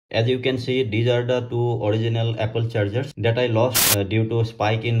As you can see, these are the two original Apple chargers that I lost due to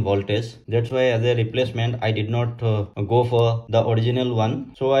spike in voltage. That's why as a replacement I did not go for the original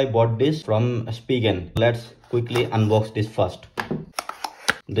one. So I bought this from Spigen. Let's quickly unbox this first.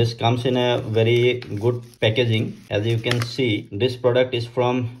 This comes in a very good packaging. As you can see, this product is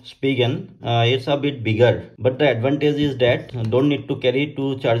from Spigen. It's a bit bigger, but the advantage is that you don't need to carry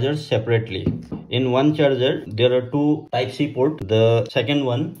two chargers separately. In one charger, there are two Type-C ports. The second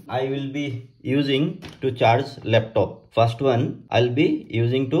one I will be using to charge laptop. First one I'll be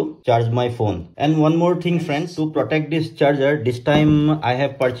using to charge my phone. And one more thing, friends, to protect this charger, this time I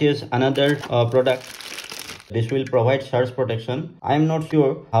have purchased another product. This will provide surge protection. I am not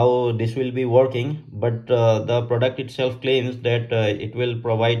sure how this will be working, but the product itself claims that it will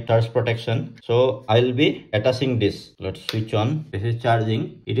provide surge protection. So I'll be attaching this. Let's switch on. This is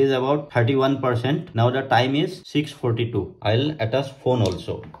charging. It is about 31%. Now the time is 6:42. I'll attach phone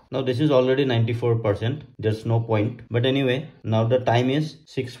also. Now this is already 94%. There's no point. But anyway, now the time is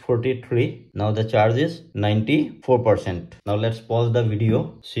 6:43. Now the charge is 94%. Now let's pause the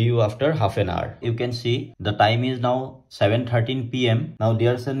video. See you after half an hour. You can see the time is now 7:13 p.m. Now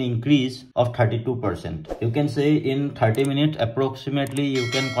there's an increase of 32%. You can say in 30 minutes approximately you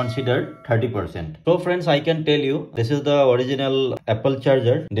can consider 30%. So friends, I can tell you this is the original Apple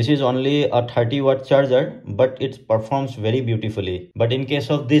charger. This is only a 30-watt charger, but it performs very beautifully. But in case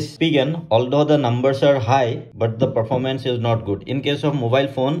of this Spigen, although the numbers are high, but the performance is not good. In case of mobile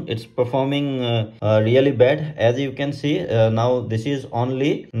phone, it's performing really bad. As you can see, now this is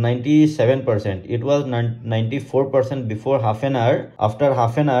only 97%. It was 94% before half an hour. After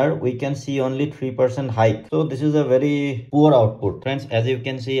half an hour, we can see only 3% hike. So this is a very poor output. Friends, as you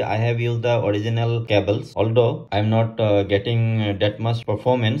can see, I have used the original cables. Although I'm not getting that much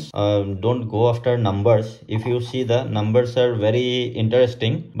performance, don't go after numbers. If you see, the numbers are very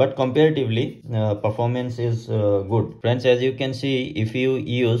interesting, but comparatively performance is good. Friends, as you can see, if you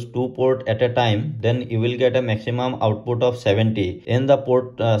use two port at a time, then you will get a maximum output of 70. In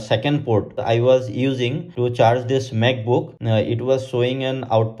the second port I was using to charge this MacBook, it was showing an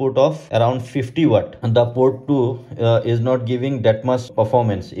output of around 50 watt. The port 2 is not giving that much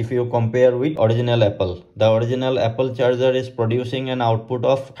performance if you compare with original Apple. The original Apple charger is producing an output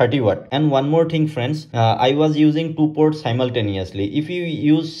of 30 watt. And one more thing, friends, I was using two ports simultaneously. If you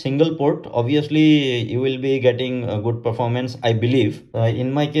use single port, obviously you will be getting a good performance, I believe.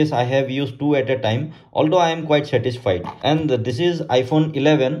 In my case, I have used two at a time, although I am quite satisfied. And this is iPhone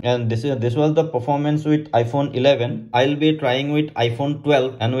 11, and this was the performance with iPhone 11. I'll be trying with iPhone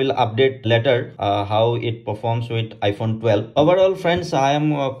 12 and will update later how it performs with iPhone 12. Overall, friends, I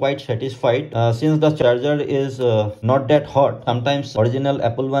am quite satisfied since the charger is not that hot. Sometimes original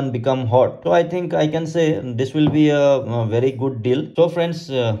Apple one become hot. So I think I can say this will be a very good deal. So friends,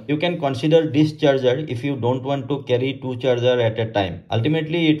 you can consider this charger if you don't want to carry two chargers at a time.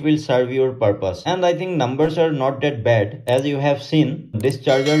 Ultimately, it will serve your purpose. And I think numbers are not that bad. As you have seen, this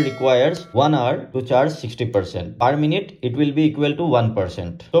charger requires 1 hour to charge 60%. Per minute, it will be equal to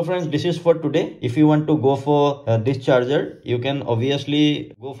 1%. So friends, this is for today. If you want to go for this charger, you can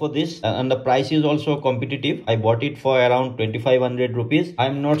obviously go for this. And the price is also competitive. I bought it for around 2500 rupees.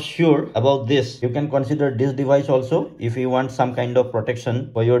 I'm not sure about this. You can consider this device also if you want some kind of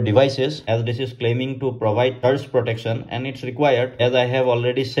protection for your devices, as this is claiming to provide surge protection and it's required. As I have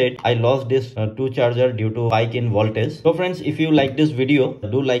already said, I lost this two charger due to spike in voltage. So friends, if you like this video,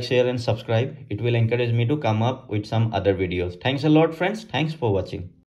 do like, share and subscribe. It will encourage me to come up with some other videos. Thanks a lot, friends. Thanks for watching.